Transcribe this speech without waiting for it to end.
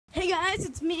guys,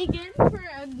 it's me again for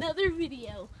another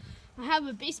video. I have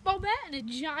a baseball bat and a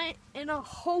giant and a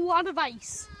whole lot of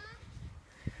ice.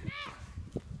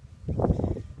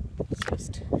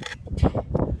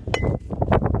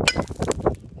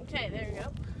 Okay, there you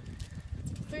go.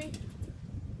 3.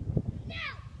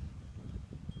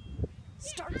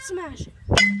 Start smashing.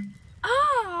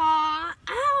 Ah!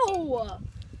 Ow!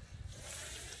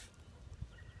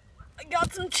 I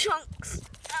got some chunks.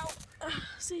 Ow.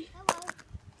 See? Hello.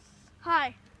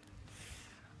 Hi.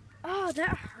 Oh,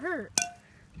 that hurt.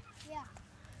 Yeah.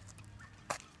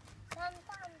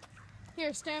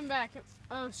 Here, stand back.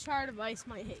 A shard of ice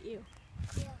might hit you.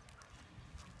 Yeah.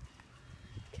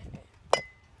 Okay.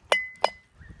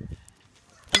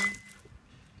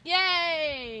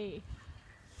 Yay!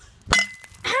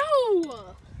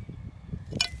 Ow!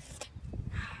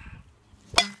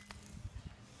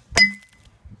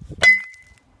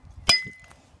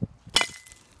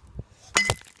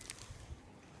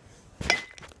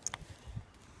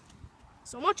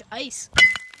 So much ice.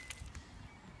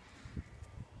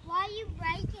 Why are you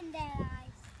breaking that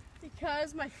ice?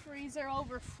 Because my freezer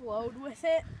overflowed with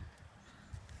it.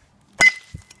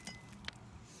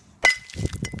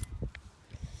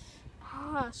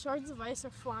 Shards of ice are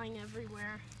flying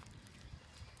everywhere.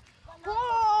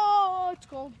 Oh, it's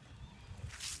cold.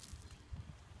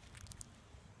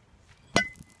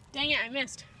 Dang it, I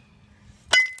missed.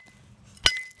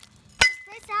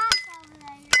 This house over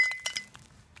there.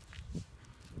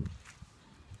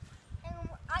 And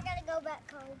I gotta go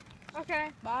back home.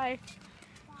 Okay, bye.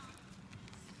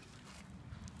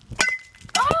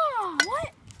 Oh,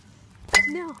 what?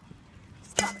 No.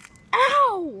 Stop it.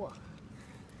 Ow!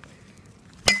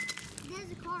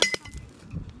 There's a car.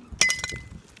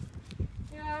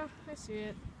 Yeah, I see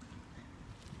it.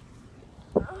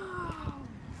 Oh.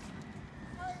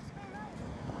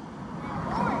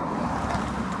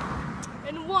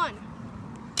 And 1.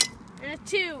 And a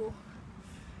 2.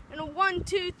 And a 1,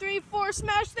 2, 3, 4.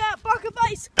 Smash that block of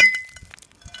ice.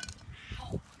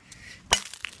 Ow.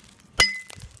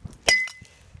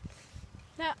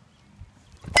 That.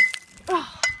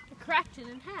 Oh, I cracked it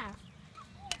in half.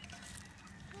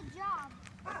 Good job.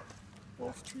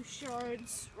 Those 2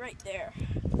 shards right there.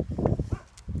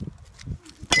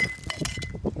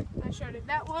 I sharded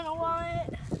that one a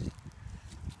lot.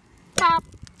 Pop,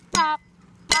 pop,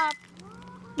 pop,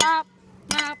 pop,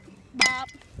 pop, pop.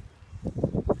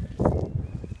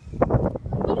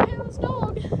 Who the hell is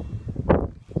dog?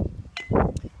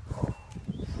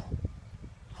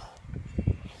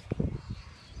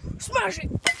 Smash it!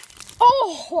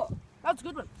 Oh, that's a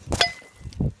good one.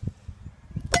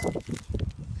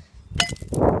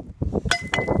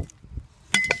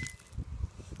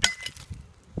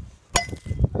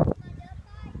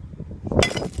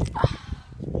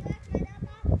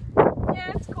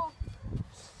 Yeah, it's cool.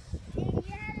 You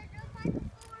had a dirt bike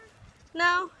before?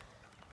 No.